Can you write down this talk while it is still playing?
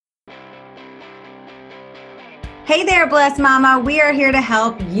Hey there, Blessed Mama. We are here to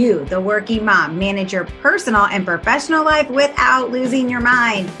help you, the working mom, manage your personal and professional life without losing your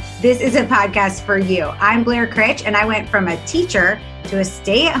mind. This is a podcast for you. I'm Blair Critch, and I went from a teacher to a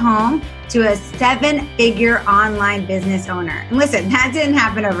stay-at-home to a 7-figure online business owner. And listen, that didn't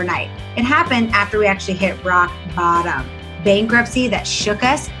happen overnight. It happened after we actually hit rock bottom. Bankruptcy that shook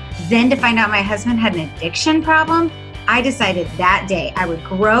us. Then to find out my husband had an addiction problem, I decided that day I would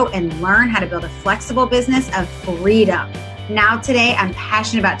grow and learn how to build a flexible business of freedom. Now today, I'm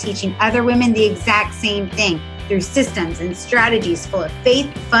passionate about teaching other women the exact same thing through systems and strategies full of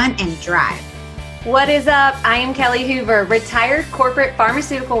faith, fun, and drive. What is up? I am Kelly Hoover, retired corporate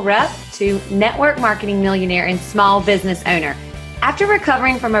pharmaceutical rep to network marketing millionaire and small business owner. After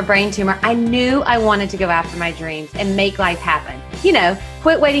recovering from a brain tumor, I knew I wanted to go after my dreams and make life happen.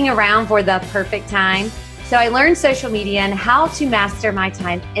 Quit waiting around for the perfect time. So I learned social media and how to master my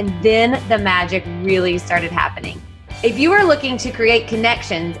time, and then the magic really started happening. If you are looking to create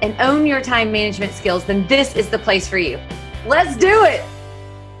connections and own your time management skills, then this is the place for you. Let's do it.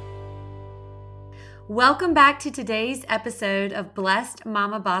 Welcome back to today's episode of Blessed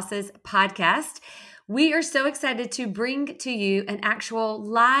Mama Bosses podcast. We are so excited to bring to you an actual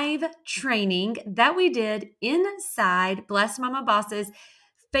live training that we did inside Blessed Mama Bosses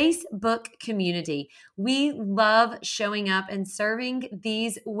Facebook community. We love showing up and serving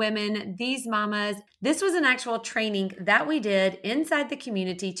these women, these mamas. This was an actual training that we did inside the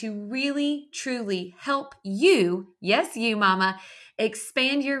community to really, truly help you, yes, you mama,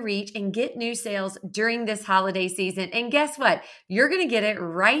 expand your reach and get new sales during this holiday season. And guess what? You're going to get it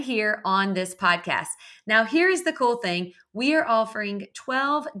right here on this podcast. Now, here's the cool thing. We are offering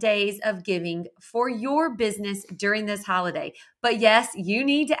 12 days of giving for your business during this holiday. But yes, you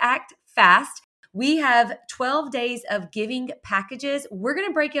need to act fast. We have 12 days of giving packages. We're going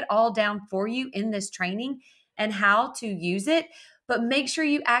to break it all down for you in this training and how to use it. But make sure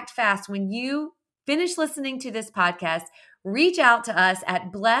you act fast. When you finish listening to this podcast, reach out to us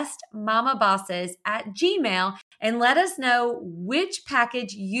at blessedmamabosses@gmail.com and let us know which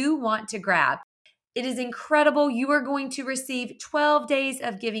package you want to grab. It is incredible. You are going to receive 12 days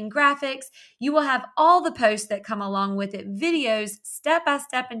of giving graphics. You will have all the posts that come along with it, videos,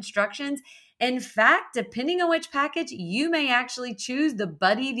 step-by-step instructions. In fact, depending on which package, you may actually choose the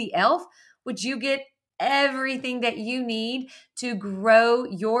Buddy the Elf, which you get everything that you need to grow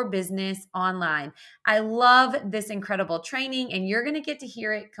your business online. I love this incredible training, and you're going to get to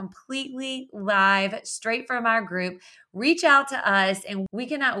hear it completely live, straight from our group. Reach out to us, and we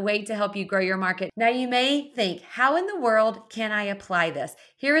cannot wait to help you grow your market. Now, you may think, how in the world can I apply this?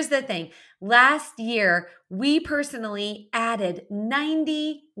 Here is the thing. Last year, we personally added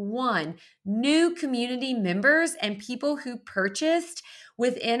 91 new community members and people who purchased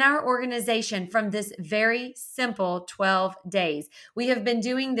within our organization from this very simple 12 days. We have been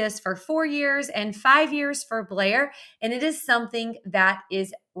doing this for 4 years and 5 years for Blair, and it is something that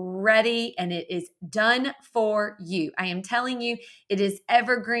is ready and it is done for you. I am telling you, it is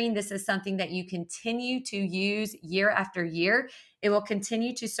evergreen. This is something that you continue to use year after year. It will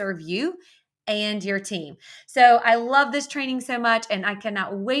continue to serve you and your team. So I love this training so much, and I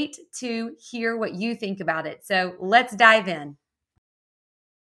cannot wait to hear what you think about it. So let's dive in.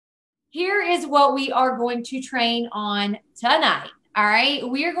 Here is what we are going to train on tonight. All right.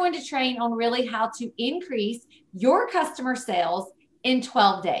 We are going to train on really how to increase your customer sales in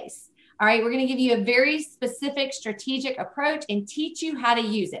 12 days. All right. We're going to give you a very specific strategic approach and teach you how to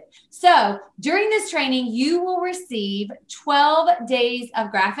use it. So during this training, you will receive 12 days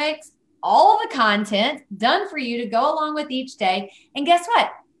of graphics, all of the content done for you to go along with each day. And guess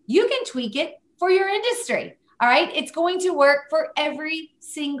what? You can tweak it for your industry. All right. It's going to work for every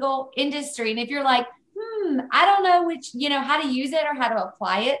single industry. And if you're like, I don't know how to use it or how to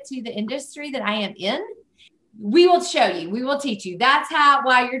apply it to the industry that I am in, we will show you. We will teach you. That's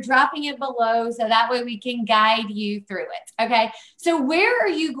why you're dropping it below. So that way we can guide you through it. Okay. So where are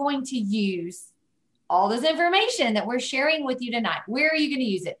you going to use all this information that we're sharing with you tonight? Where are you going to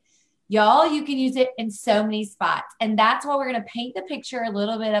use it? Y'all, you can use it in so many spots. And that's why we're going to paint the picture a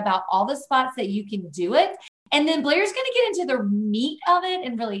little bit about all the spots that you can do it. And then Blair's going to get into the meat of it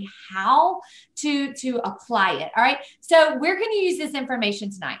and really how to apply it. All right. So we're going to use this information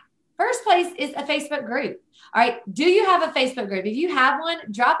tonight. First place is a Facebook group. All right. Do you have a Facebook group? If you have one,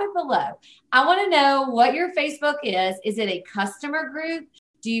 drop it below. I want to know what your Facebook is. Is it a customer group?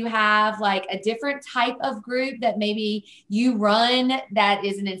 Do you have like a different type of group that maybe you run that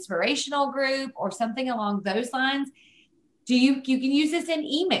is an inspirational group or something along those lines? You can use this in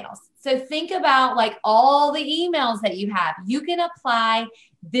emails. So think about like all the emails that you have. You can apply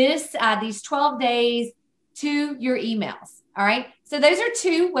these 12 days to your emails. All right. So those are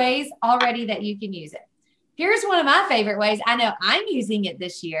 2 ways already that you can use it. Here's one of my favorite ways. I know I'm using it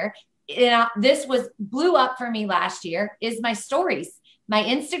this year. This blew up for me last year, is my stories, my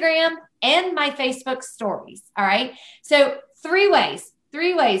Instagram and my Facebook stories. All right. So 3 ways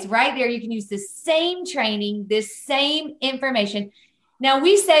right there. You can use the same training, this same information. Now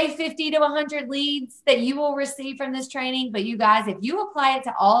we say 50 to 100 leads that you will receive from this training, but you guys, if you apply it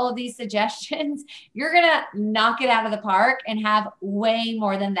to all of these suggestions, you're going to knock it out of the park and have way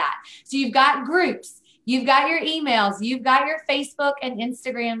more than that. So you've got groups, you've got your emails, you've got your Facebook and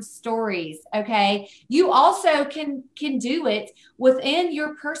Instagram stories. Okay. You also can do it within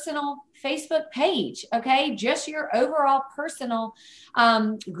your personal Facebook page. Okay. Just your overall personal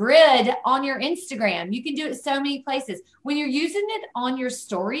grid on your Instagram. You can do it so many places. When you're using it on your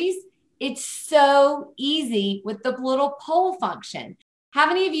stories, it's so easy with the little poll function. How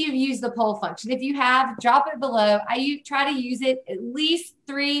many of you have used the poll function? If you have, drop it below. I try to use it at least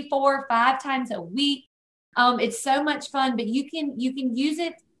 3, 4, 5 times a week. It's so much fun, but you can use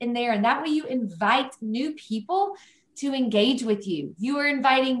it in there, and that way you invite new people to engage with you. You are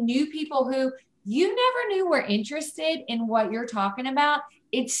inviting new people who you never knew were interested in what you're talking about.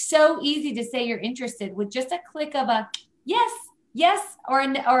 It's so easy to say you're interested with just a click of a yes, or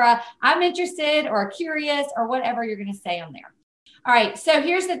a I'm interested, or curious, or whatever you're going to say on there. All right. So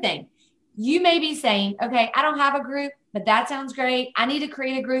here's the thing. You may be saying, okay, I don't have a group, but that sounds great. I need to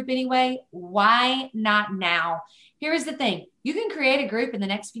create a group anyway. Why not now? Here's the thing. You can create a group in the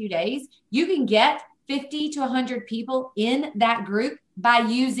next few days. You can get 50 to 100 people in that group by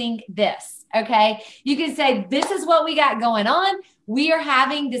using this. Okay. You can say, this is what we got going on. We are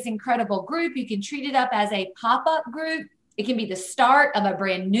having this incredible group. You can treat it up as a pop-up group. It can be the start of a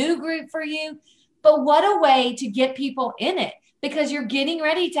brand new group for you. But what a way to get people in it, because you're getting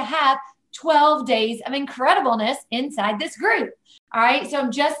ready to have 12 days of incredibleness inside this group. All right. So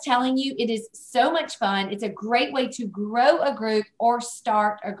I'm just telling you, it is so much fun. It's a great way to grow a group or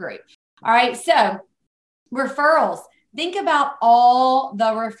start a group. All right. So referrals. Think about all the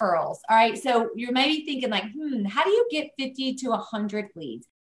referrals. All right. So you're maybe thinking like, how do you get 50 to 100 leads?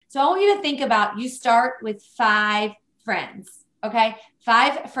 So I want you to think about, you start with 5 friends. Okay.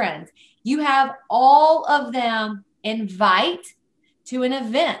 5 friends. You have all of them invite to an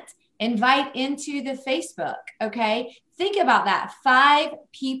event, invite into the Facebook. Okay. Think about that. 5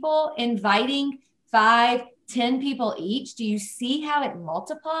 people inviting 5, 10 people each. Do you see how it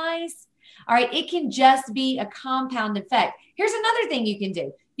multiplies? All right. It can just be a compound effect. Here's another thing you can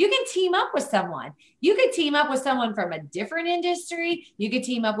do. You can team up with someone. You could team up with someone from a different industry. You could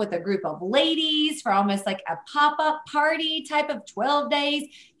team up with a group of ladies for almost like a pop-up party type of 12 days.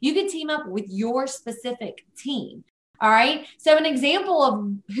 You could team up with your specific team. All right. So an example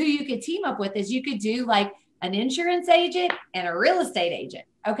of who you could team up with is you could do like an insurance agent and a real estate agent.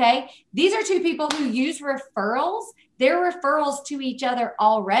 Okay. These are 2 people who use referrals. They're referrals to each other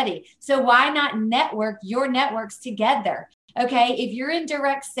already. So why not network your networks together? Okay. If you're in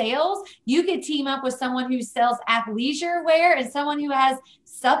direct sales, you could team up with someone who sells athleisure wear and someone who has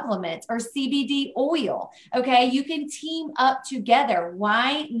supplements or CBD oil. Okay. You can team up together.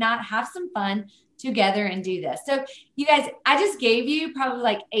 Why not have some fun together and do this? So you guys, I just gave you probably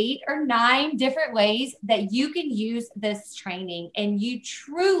like 8 or 9 different ways that you can use this training, and you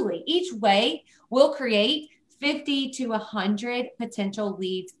truly, each way will create 50 to 100 potential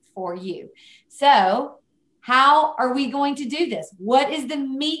leads for you. So how are we going to do this? What is the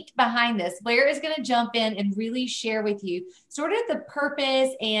meat behind this? Blair is going to jump in and really share with you sort of the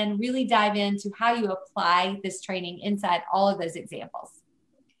purpose and really dive into how you apply this training inside all of those examples.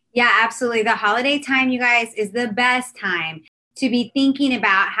 Yeah, absolutely. The holiday time, you guys, is the best time to be thinking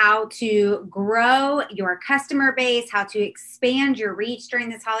about how to grow your customer base, how to expand your reach during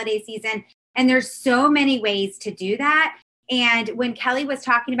this holiday season. And there's so many ways to do that. And when Kelly was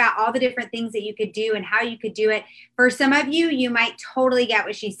talking about all the different things that you could do and how you could do it, for some of you, you might totally get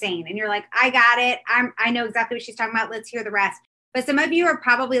what she's saying. And you're like, I got it. I know exactly what she's talking about. Let's hear the rest. But some of you are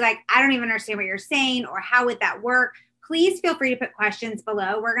probably like, I don't even understand what you're saying, or how would that work? Please feel free to put questions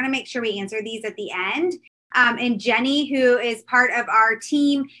below. We're going to make sure we answer these at the end. And Jenny, who is part of our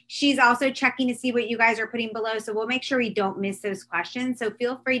team, she's also checking to see what you guys are putting below. So we'll make sure we don't miss those questions. So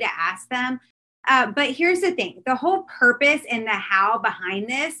feel free to ask them. But here's the thing. The whole purpose and the how behind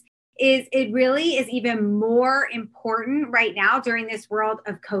this is it really is even more important right now during this world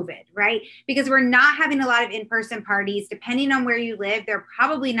of COVID, right? Because we're not having a lot of in-person parties. Depending on where you live, they're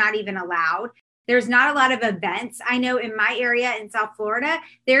probably not even allowed. There's not a lot of events. I know in my area in South Florida,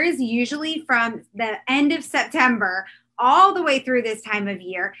 there is usually from the end of September all the way through this time of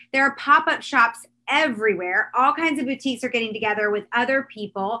year, there are pop-up shops everywhere. All kinds of boutiques are getting together with other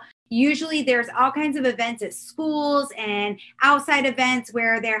people. Usually there's all kinds of events at schools and outside events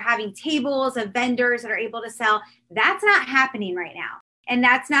where they're having tables of vendors that are able to sell. That's not happening right now. And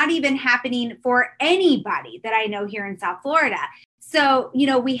that's not even happening for anybody that I know here in South Florida. So,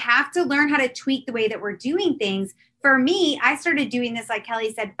 we have to learn how to tweak the way that we're doing things. For me, I started doing this, like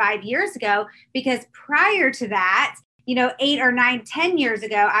Kelly said, 5 years ago, because prior to that, 8 or 9, 10 years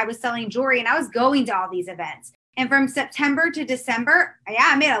ago, I was selling jewelry and I was going to all these events. And from September to December,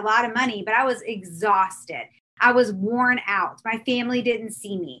 I made a lot of money, but I was exhausted. I was worn out. My family didn't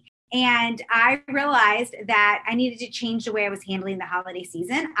see me. And I realized that I needed to change the way I was handling the holiday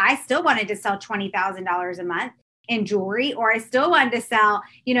season. I still wanted to sell $20,000 a month in jewelry, or I still wanted to sell,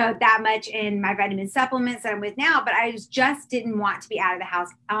 that much in my vitamin supplements that I'm with now, but I just didn't want to be out of the house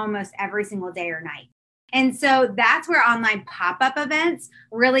almost every single day or night. And so that's where online pop-up events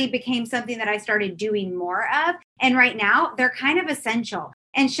really became something that I started doing more of. And right now they're kind of essential.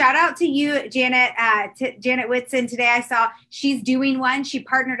 And shout out to you, Janet, Janet Whitson. Today I saw she's doing one. She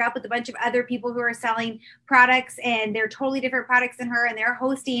partnered up with a bunch of other people who are selling products, and they're totally different products than her. And they're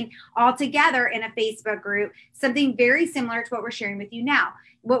hosting all together in a Facebook group, something very similar to what we're sharing with you now.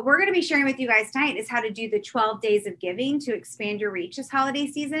 What we're going to be sharing with you guys tonight is how to do the 12 days of giving to expand your reach this holiday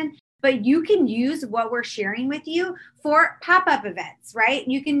season. But you can use what we're sharing with you for pop-up events, right?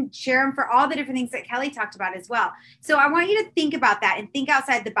 You can share them for all the different things that Kelly talked about as well. So I want you to think about that and think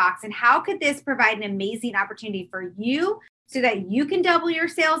outside the box. And how could this provide an amazing opportunity for you so that you can double your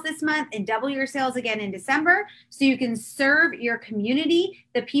sales this month and double your sales again in December, so you can serve your community,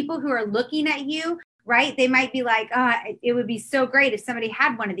 the people who are looking at you, right? They might be like, it would be so great if somebody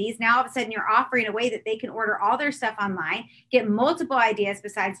had one of these. Now, all of a sudden, you're offering a way that they can order all their stuff online, get multiple ideas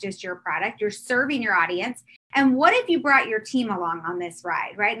besides just your product. You're serving your audience. And what if you brought your team along on this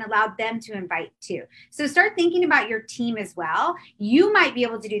ride, right? And allowed them to invite too. So start thinking about your team as well. You might be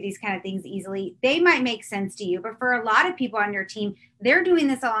able to do these kind of things easily. They might make sense to you. But for a lot of people on your team, they're doing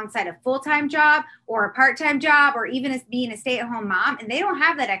this alongside a full-time job or a part-time job, or even as being a stay-at-home mom, and they don't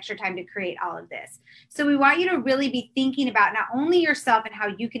have that extra time to create all of this. So we want you to really be thinking about not only yourself and how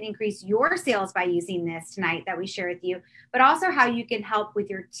you can increase your sales by using this tonight that we share with you, but also how you can help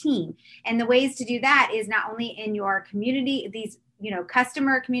with your team. And the ways to do that is not only in your community, these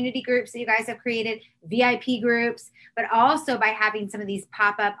customer community groups that you guys have created, VIP groups, but also by having some of these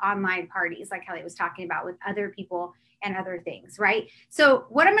pop-up online parties like Kelly was talking about with other people and other things, right? So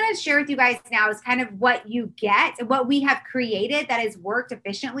what I'm going to share with you guys now is kind of what you get, what we have created that has worked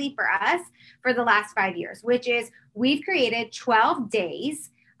efficiently for us for the last 5 years, which is we've created 12 days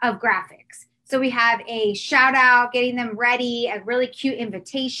of graphics. So we have a shout out, getting them ready, a really cute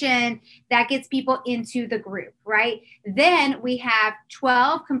invitation that gets people into the group, right? Then we have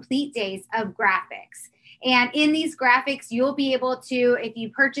 12 complete days of graphics. And in these graphics, you'll be able to, if you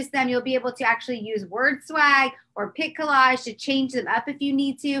purchase them, you'll be able to actually use word swag or PicCollage to change them up if you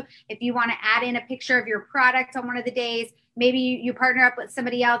need to. If you want to add in a picture of your product on one of the days, maybe you partner up with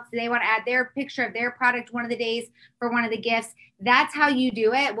somebody else, they want to add their picture of their product one of the days for one of the gifts. That's how you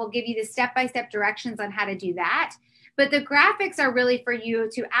do it. We'll give you the step-by-step directions on how to do that. But the graphics are really for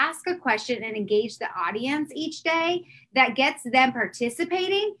you to ask a question and engage the audience each day that gets them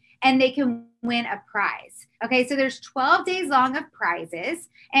participating, and they can win a prize. Okay, so there's 12 days long of prizes,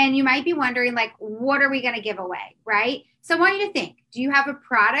 and you might be wondering, like, what are we going to give away, right? So I want you to think, do you have a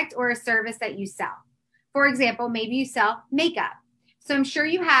product or a service that you sell? For example, maybe you sell makeup. So I'm sure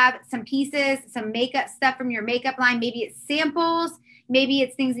you have some pieces, some makeup stuff from your makeup line. Maybe it's samples. Maybe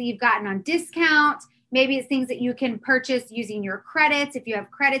it's things that you've gotten on discount. Maybe it's things that you can purchase using your credits if you have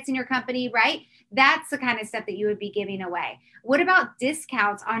credits in your company, right? That's the kind of stuff that you would be giving away. What about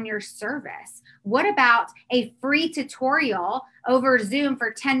discounts on your service? What about a free tutorial over Zoom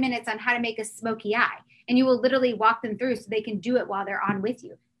for 10 minutes on how to make a smoky eye? And you will literally walk them through so they can do it while they're on with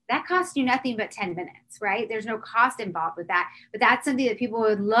you. That costs you nothing but 10 minutes, right? There's no cost involved with that. But that's something that people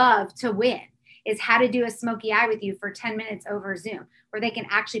would love to win, is how to do a smoky eye with you for 10 minutes over Zoom, where they can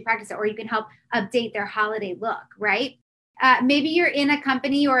actually practice it, or you can help update their holiday look, right? Maybe you're in a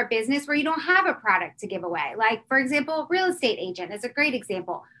company or a business where you don't have a product to give away. Like, for example, real estate agent is a great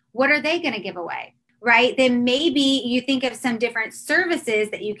example. What are they going to give away, right? Then maybe you think of some different services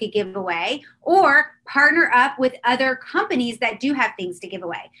that you could give away, or partner up with other companies that do have things to give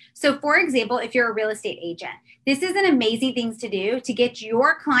away. So for example, if you're a real estate agent, this is an amazing thing to do to get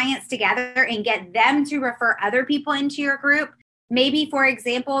your clients together and get them to refer other people into your group. Maybe, for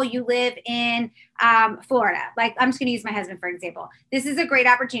example, you live in Florida. Like, I'm just going to use my husband, for example. This is a great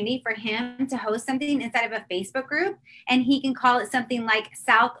opportunity for him to host something inside of a Facebook group, and he can call it something like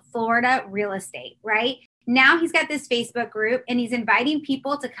South Florida Real Estate, right? Now he's got this Facebook group and he's inviting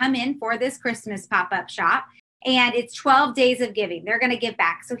people to come in for this Christmas pop-up shop. And it's 12 days of giving. They're going to give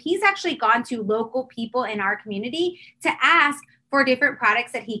back. So he's actually gone to local people in our community to ask for different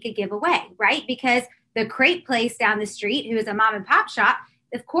products that he could give away, right? Because the Crepe Place down the street, who is a mom and pop shop,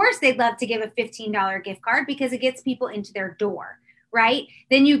 of course, they'd love to give a $15 gift card because it gets people into their door, right?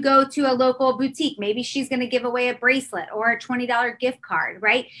 Then you go to a local boutique. Maybe she's going to give away a bracelet or a $20 gift card,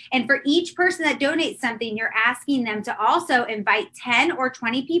 right? And for each person that donates something, you're asking them to also invite 10 or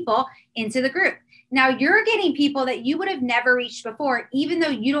 20 people into the group. Now you're getting people that you would have never reached before, even though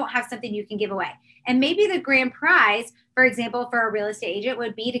you don't have something you can give away. And maybe the grand prize, for example, for a real estate agent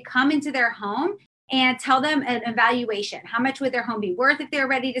would be to come into their home and tell them an evaluation. How much would their home be worth if they're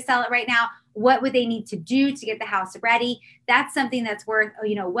ready to sell it right now? What would they need to do to get the house ready? That's something that's worth,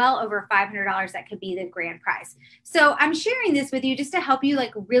 well over $500. That could be the grand prize. So I'm sharing this with you just to help you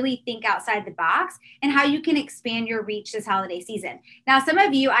really think outside the box and how you can expand your reach this holiday season. Now, some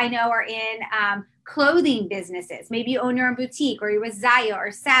of you I know are in clothing businesses. Maybe you own your own boutique, or you're with Zaya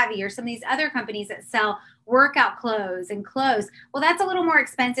or Savvy or some of these other companies that sell workout clothes and clothes. Well, that's a little more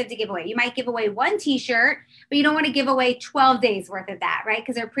expensive to give away. You might give away one t-shirt, but you don't want to give away 12 days worth of that, right?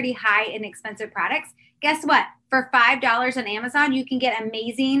 Because they're pretty high and expensive products. Guess what? For $5 on Amazon, you can get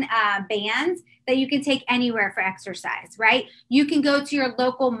amazing bands that you can take anywhere for exercise, right? You can go to your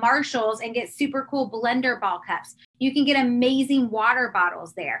local Marshalls and get super cool blender ball cups. You can get amazing water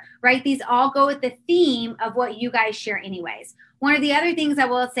bottles there, right? These all go with the theme of what you guys share anyways. One of the other things I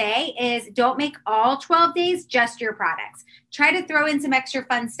will say is don't make all 12 days just your products. Try to throw in some extra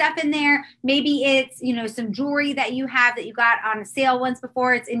fun stuff in there. Maybe it's, some jewelry that you have that you got on a sale once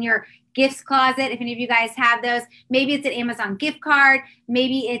before. It's in your gifts closet, if any of you guys have those. Maybe it's an Amazon gift card.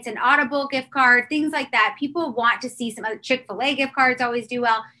 Maybe it's an Audible gift card, things like that. People want to see some other Chick-fil-A gift cards always do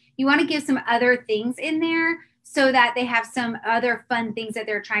well. You want to give some other things in there so that they have some other fun things that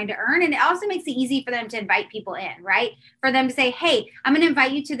they're trying to earn. And it also makes it easy for them to invite people in, right? For them to say, hey, I'm going to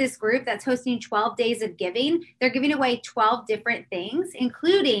invite you to this group that's hosting 12 days of giving. They're giving away 12 different things,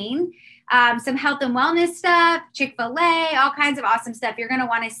 including some health and wellness stuff, Chick-fil-A, all kinds of awesome stuff. You're going to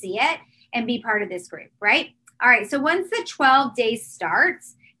want to see it and be part of this group, right? All right, so once the 12 days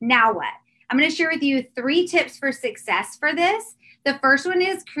starts, now what? I'm going to share with you 3 tips for success for this. The first one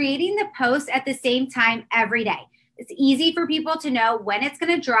is creating the post at the same time every day. It's easy for people to know when it's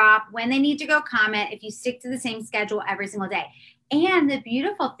going to drop, when they need to go comment, if you stick to the same schedule every single day. And the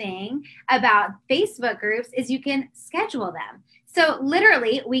beautiful thing about Facebook groups is you can schedule them. So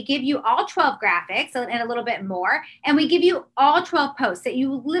literally, we give you all 12 graphics and a little bit more, and we give you all 12 posts that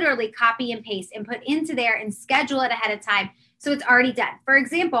you literally copy and paste and put into there and schedule it ahead of time so it's already done. For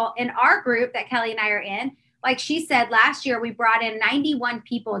example, in our group that Kelly and I are in, like she said, last year we brought in 91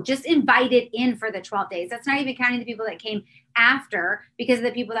 people just invited in for the 12 days. That's not even counting the people that came after because of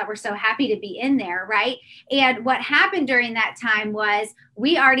the people that were so happy to be in there, right? And what happened during that time was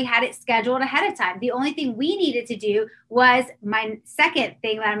we already had it scheduled ahead of time. The only thing we needed to do was, my second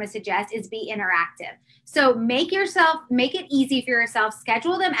thing that I'm going to suggest is be interactive. So make it easy for yourself,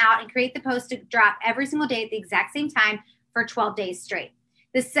 schedule them out and create the post to drop every single day at the exact same time for 12 days straight.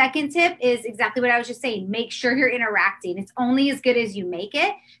 The second tip is exactly what I was just saying. Make sure you're interacting. It's only as good as you make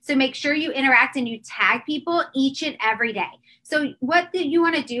it. So make sure you interact and you tag people each and every day. So what you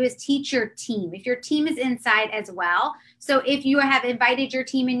want to do is teach your team. If your team is inside as well. So if you have invited your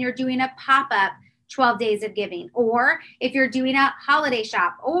team and you're doing a pop-up 12 days of giving, or if you're doing a holiday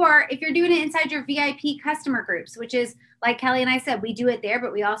shop, or if you're doing it inside your VIP customer groups, which is like Kelly and I said, we do it there,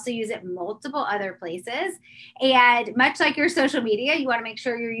 but we also use it multiple other places. And much like your social media, you want to make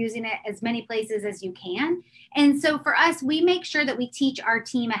sure you're using it as many places as you can. And so for us, we make sure that we teach our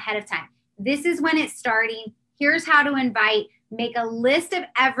team ahead of time. This is when it's starting. Here's how to invite. Make a list of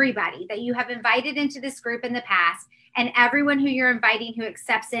everybody that you have invited into this group in the past and everyone who you're inviting who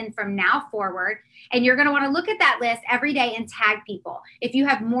accepts in from now forward. And you're going to want to look at that list every day and tag people. If you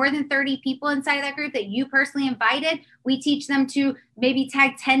have more than 30 people inside of that group that you personally invited, we teach them to maybe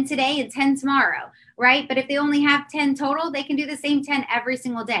tag 10 today and 10 tomorrow, right? But if they only have 10 total, they can do the same 10 every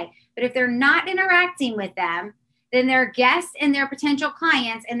single day. But if they're not interacting with them, then their guests and their potential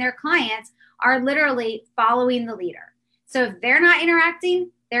clients and their clients are literally following the leader. So if they're not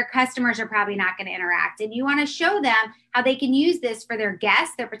interacting, their customers are probably not going to interact. And you want to show them how they can use this for their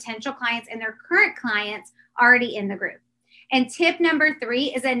guests, their potential clients, and their current clients already in the group. And tip number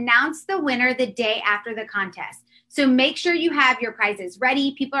 3 is announce the winner the day after the contest. So make sure you have your prizes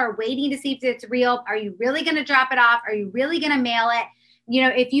ready. People are waiting to see if it's real. Are you really going to drop it off? Are you really going to mail it? You know,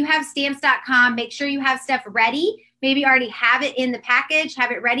 if you have stamps.com, make sure you have stuff ready. Maybe already have it in the package,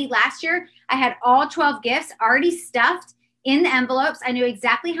 have it ready. Last year, I had all 12 gifts already stuffed in the envelopes. I knew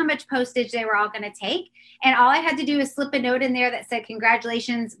exactly how much postage they were all going to take. And all I had to do is slip a note in there that said,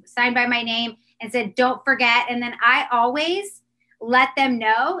 congratulations, signed by my name, and said, don't forget. And then I always let them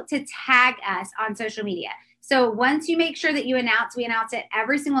know to tag us on social media. So once you make sure that you announce, we announce it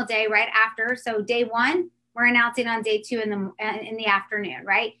every single day right after. So day one, we're announcing on day two in the afternoon,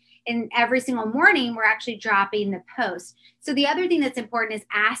 right? And every single morning, we're actually dropping the post. So the other thing that's important is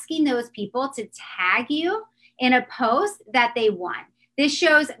asking those people to tag you in a post that they won. This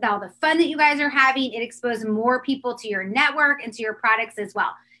shows all the fun that you guys are having. It exposes more people to your network and to your products as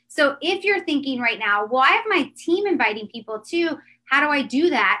well. So if you're thinking right now, well, I have my team inviting people too. How do I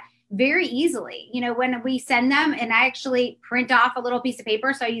do that? Very easily. You know, when we send them, and I actually print off a little piece of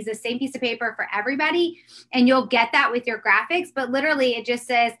paper. So I use the same piece of paper for everybody, and you'll get that with your graphics. But literally it just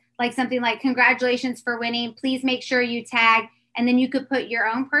says like something like, congratulations for winning. Please make sure you tag. And then you could put your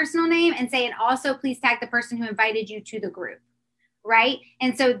own personal name and say, and also please tag the person who invited you to the group. Right.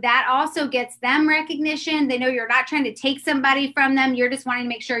 And so that also gets them recognition. They know you're not trying to take somebody from them. You're just wanting to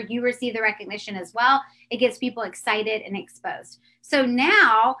make sure you receive the recognition as well. It gets people excited and exposed. So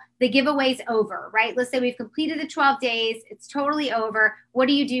now the giveaway's over, right? Let's say we've completed the 12 days. It's totally over. What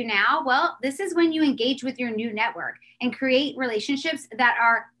do you do now? Well, this is when you engage with your new network and create relationships that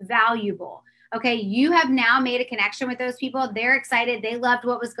are valuable. Okay, you have now made a connection with those people. They're excited. They loved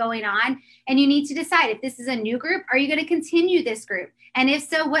what was going on. And you need to decide if this is a new group, are you going to continue this group? And if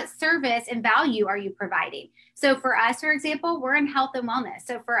so, what service and value are you providing? So for us, for example, we're in health and wellness.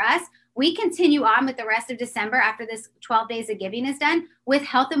 So for us, we continue on with the rest of December after this 12 days of giving is done with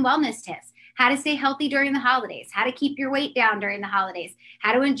health and wellness tips. How to stay healthy during the holidays, how to keep your weight down during the holidays,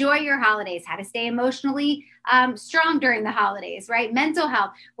 how to enjoy your holidays, how to stay emotionally strong during the holidays, right? Mental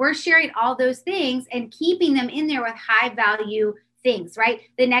health. We're sharing all those things and keeping them in there with high value things, right?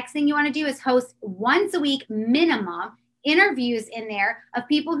 The next thing you want to do is host once a week minimum interviews in there of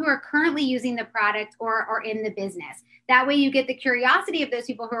people who are currently using the product or in the business. That way you get the curiosity of those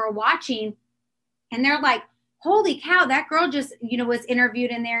people who are watching and they're like, holy cow, that girl just, was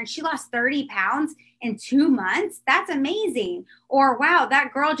interviewed in there and she lost 30 pounds in 2 months. That's amazing. Or wow,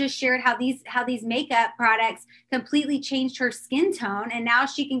 that girl just shared how these makeup products completely changed her skin tone. And now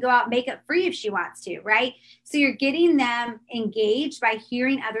she can go out makeup free if she wants to, right? So you're getting them engaged by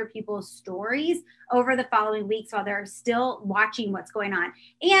hearing other people's stories over the following weeks while they're still watching what's going on.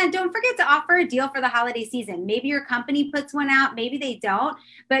 And don't forget to offer a deal for the holiday season. Maybe your company puts one out, maybe they don't,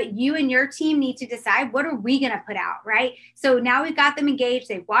 but you and your team need to decide, what are we going to put out, right? So now we've got them engaged.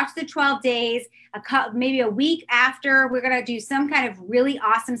 They've watched the 12 days, maybe a week after, we're going to do some kind of really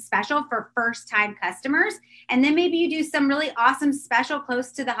awesome special for first-time customers. And then maybe you do some really awesome special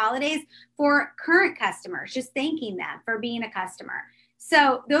close to the holidays for current customers, just thanking them for being a customer.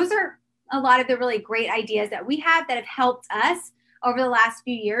 So those are a lot of the really great ideas that we have that have helped us over the last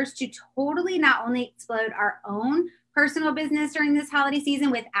few years to totally not only explode our own personal business during this holiday season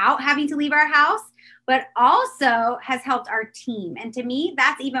without having to leave our house, but also has helped our team. And to me,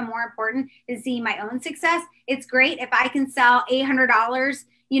 that's even more important than seeing my own success. It's great if I can sell $800,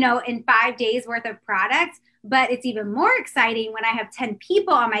 in 5 days worth of products, but it's even more exciting when I have 10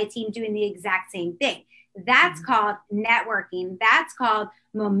 people on my team doing the exact same thing. That's called networking. That's called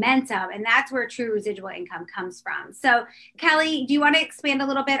momentum. And that's where true residual income comes from. So Kelly, do you want to expand a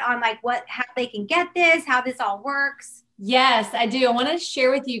little bit on how they can get this, how this all works? Yes, I do. I want to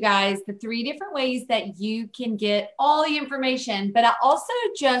share with you guys the 3 different ways that you can get all the information, but I also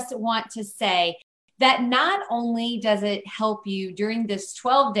just want to say that not only does it help you during this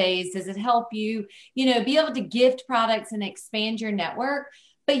 12 days, does it help you, be able to gift products and expand your network,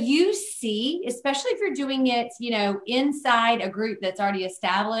 but you see, especially if you're doing it, inside a group that's already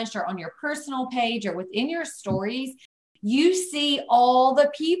established or on your personal page or within your stories, you see all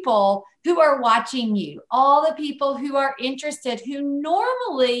the people who are watching you, all the people who are interested, who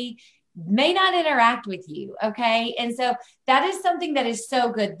normally may not interact with you. Okay. And so that is something that is so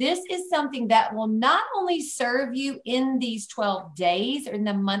good. This is something that will not only serve you in these 12 days or in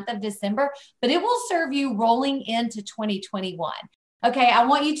the month of December, but it will serve you rolling into 2021. Okay, I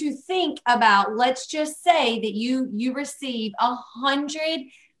want you to think about, let's just say that you receive 100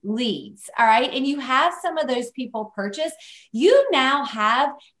 leads. All right. And you have some of those people purchase, you now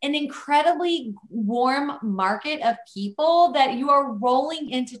have an incredibly warm market of people that you are rolling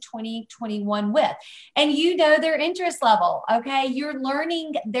into 2021 with. And you know their interest level. Okay. You're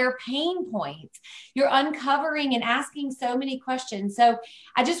learning their pain points. You're uncovering and asking so many questions. So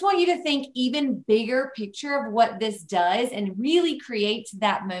I just want you to think even bigger picture of what this does and really creates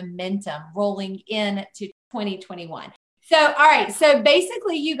that momentum rolling into 2021. So, all right. So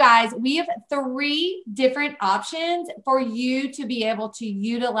basically, you guys, we have 3 different options for you to be able to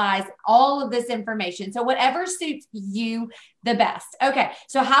utilize all of this information. So whatever suits you the best. Okay.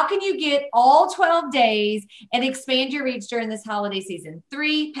 So how can you get all 12 days and expand your reach during this holiday season?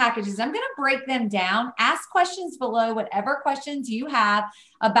 3 packages. I'm going to break them down. Ask questions below, whatever questions you have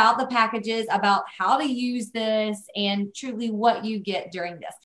about the packages, about how to use this, and truly what you get during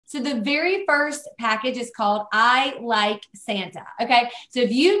this. So the very first package is called I Like Santa. Okay. So if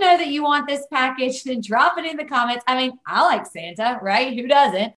you know that you want this package, then drop it in the comments. I mean, I like Santa, right? Who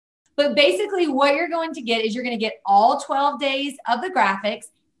doesn't? But basically what you're going to get is you're going to get all 12 days of the graphics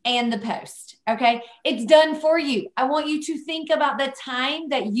and the post. Okay. It's done for you. I want you to think about the time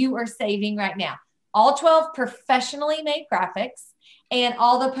that you are saving right now. All 12 professionally made graphics and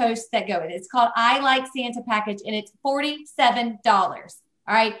all the posts that go with it. It's called I Like Santa package and it's $47.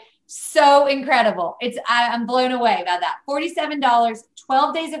 All right. So incredible. I'm blown away by that. $47,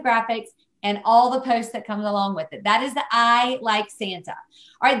 12 days of graphics, and all the posts that come along with it. That is the I Like Santa.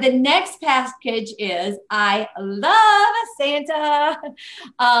 All right. The next package is I Love Santa.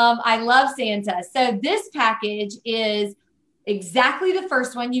 I love Santa. So this package is exactly the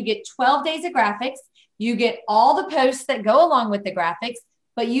first one. You get 12 days of graphics. You get all the posts that go along with the graphics,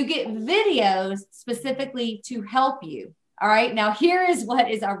 but you get videos specifically to help you. All right. Now, here is what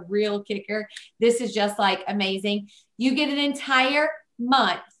is a real kicker. This is just like amazing. You get an entire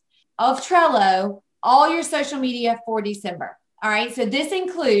month of Trello, all your social media for December. All right. So this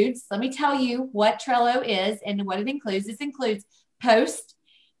includes, let me tell you what Trello is and what it includes. This includes post,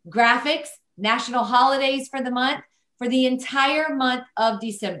 graphics, national holidays for the month, for the entire month of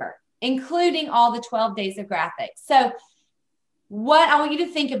December, including all the 12 days of graphics. So what I want you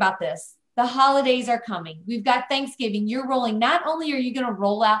to think about this. The holidays are coming. We've got Thanksgiving. You're rolling. Not only are you going to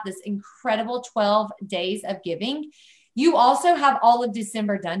roll out this incredible 12 days of giving, you also have all of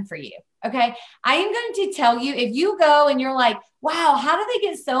December done for you. Okay. I am going to tell you, if you go and you're like, wow, how do they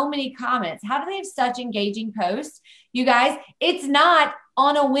get so many comments? How do they have such engaging posts? You guys, it's not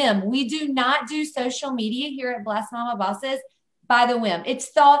on a whim. We do not do social media here at Blessed Mama Bosses by the whim. It's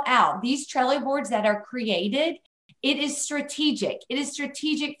thought out. These Trello boards that are created, it is strategic. It is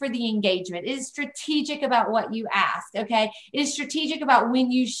strategic for the engagement. It is strategic about what you ask. Okay. It is strategic about when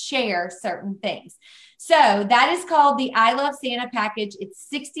you share certain things. So that is called the I Love Santa package. It's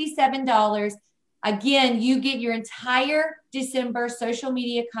 $67. Again, you get your entire December social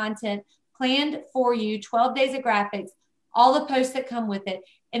media content planned for you, 12 days of graphics, all the posts that come with it,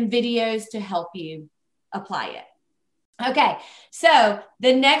 and videos to help you apply it. Okay. So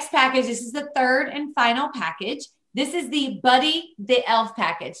the next package, this is the third and final package. This is the Buddy the Elf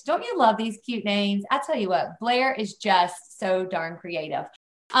package. Don't you love these cute names? I tell you what, Blair is just so darn creative.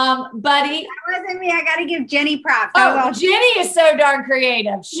 Buddy. That wasn't me. I got to give Jenny props. Oh, Jenny is so darn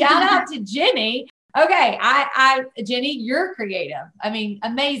creative. Shout out to Jenny. Okay. Jenny, you're creative. I mean,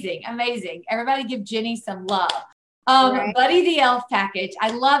 amazing, amazing. Everybody give Jenny some love. Right. Buddy the Elf package.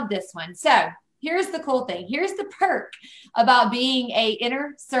 I love this one. So here's the cool thing. Here's the perk about being a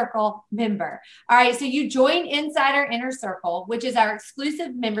Inner Circle member. All right. So you join inside our Inner Circle, which is our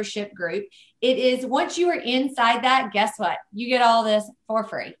exclusive membership group. It is, once you are inside that, guess what? You get all this for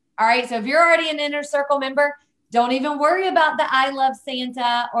free. All right. So if you're already an Inner Circle member, don't even worry about the I Love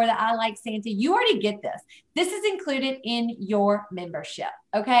Santa or the I Like Santa. You already get this. This is included in your membership.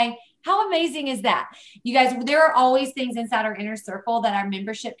 Okay. How amazing is that? You guys, there are always things inside our Inner Circle that our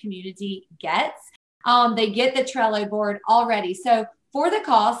membership community gets. They get the Trello board already. So for the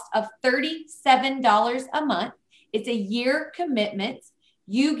cost of $37 a month, it's a year commitment.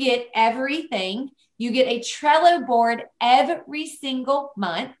 You get everything. You get a Trello board every single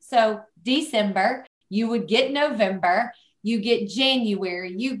month. So December, you would get November, you get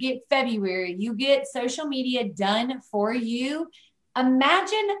January, you get February, you get social media done for you.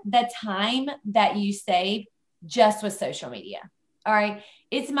 Imagine the time that you save just with social media. All right.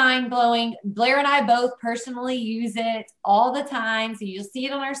 It's mind blowing. Blair and I both personally use it all the time. So you'll see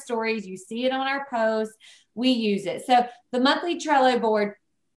it on our stories. You see it on our posts. We use it. So the monthly Trello board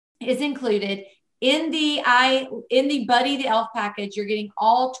is included in the Buddy the Elf package. You're getting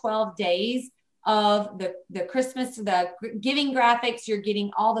all 12 days of the Christmas, the giving graphics. You're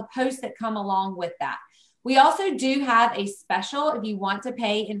getting all the posts that come along with that. We also do have a special if you want to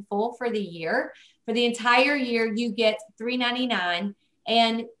pay in full for the year. For the entire year, you get $3.99.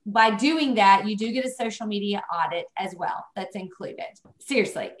 And by doing that, you do get a social media audit as well. That's included.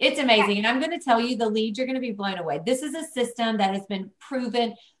 Seriously, it's amazing. And I'm going to tell you, the leads, you're going to be blown away. This is a system that has been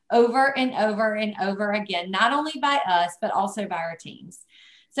proven over and over and over again, not only by us, but also by our teams.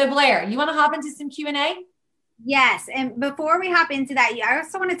 So Blair, you want to hop into some Q&A? Yes. And before we hop into that, I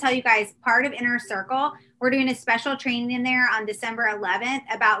also want to tell you guys, part of Inner Circle, we're doing a special training in there on December 11th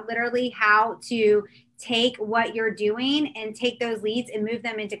about literally how to take what you're doing and take those leads and move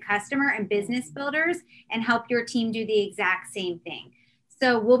them into customer and business builders and help your team do the exact same thing.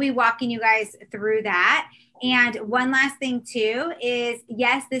 So we'll be walking you guys through that. And one last thing too is,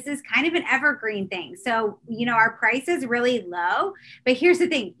 yes, this is kind of an evergreen thing. So, our price is really low, but here's the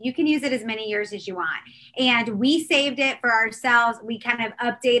thing, you can use it as many years as you want. And we saved it for ourselves. We kind of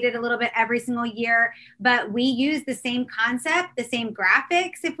update it a little bit every single year, but we use the same concept, the same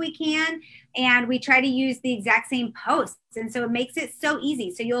graphics if we can. And we try to use the exact same posts. And so it makes it so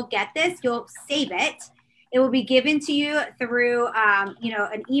easy. So you'll get this, you'll save it. It will be given to you through,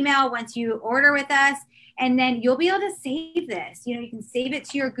 an email once you order with us. And then you'll be able to save this. You can save it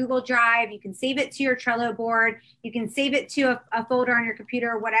to your Google Drive. You can save it to your Trello board. You can save it to a folder on your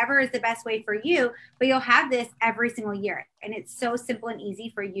computer, whatever is the best way for you. But you'll have this every single year. And it's so simple and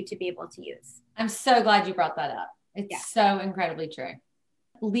easy for you to be able to use. I'm so glad you brought that up. It's so incredibly true.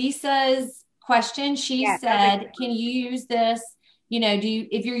 Lisa's question, she said, can you use this?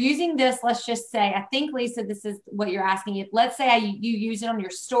 If you're using this, let's just say, I think, Lisa, this is what you're asking. If let's say you use it on your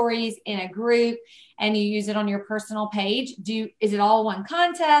stories in a group and you use it on your personal page, is it all one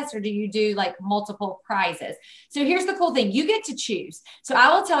contest or do you do like multiple prizes? So here's the cool thing. You get to choose. So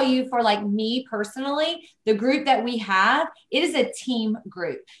I will tell you, for like me personally, the group that we have, it is a team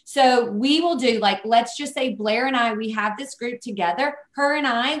group. So we will do, like, let's just say Blair and I, we have this group together. Her and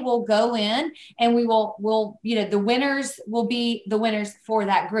I will go in and we'll the winners will be the winners for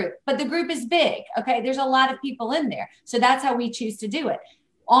that group. But the group is big. Okay. There's a lot of people in there. So that's how we choose to do it.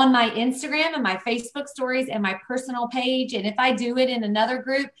 On my Instagram and my Facebook stories and my personal page. And if I do it in another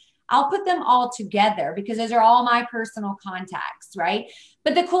group, I'll put them all together because those are all my personal contacts, right?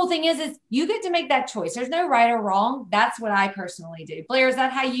 But the cool thing is you get to make that choice. There's no right or wrong. That's what I personally do. Blair, is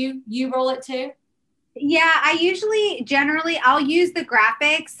that how you roll it too? Yeah, I generally, I'll use the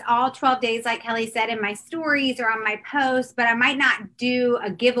graphics all 12 days, like Kelly said, in my stories or on my posts, but I might not do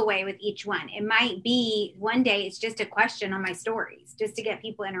a giveaway with each one. It might be one day it's just a question on my stories just to get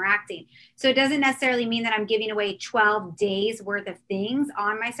people interacting. So it doesn't necessarily mean that I'm giving away 12 days worth of things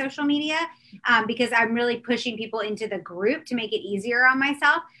on my social media because I'm really pushing people into the group to make it easier on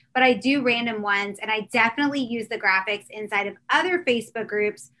myself. But I do random ones, and I definitely use the graphics inside of other Facebook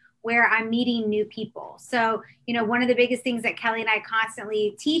groups where I'm meeting new people. So, one of the biggest things that Kelly and I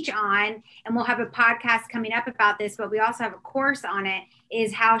constantly teach on, and we'll have a podcast coming up about this, but we also have a course on it,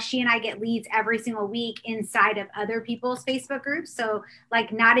 is how she and I get leads every single week inside of other people's Facebook groups. So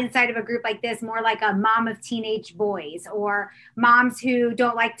like not inside of a group like this, more like a mom of teenage boys or moms who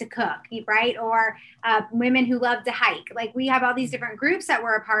don't like to cook, right? Or women who love to hike. Like we have all these different groups that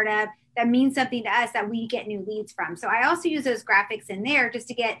we're a part of that means something to us that we get new leads from. So I also use those graphics in there just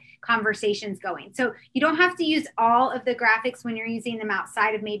to get conversations going. So you don't have to use all of the graphics when you're using them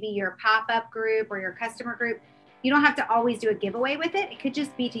outside of maybe your pop-up group or your customer group. You don't have to always do a giveaway with it. It could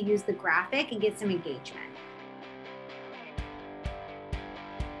just be to use the graphic and get some engagement.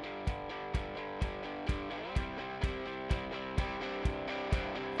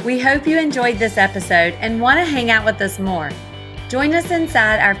 We hope you enjoyed this episode and want to hang out with us more. Join us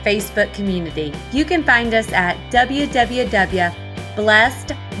inside our Facebook community. You can find us at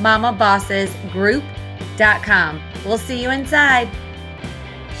www.blessedmamabossesgroup.com. We'll see you inside.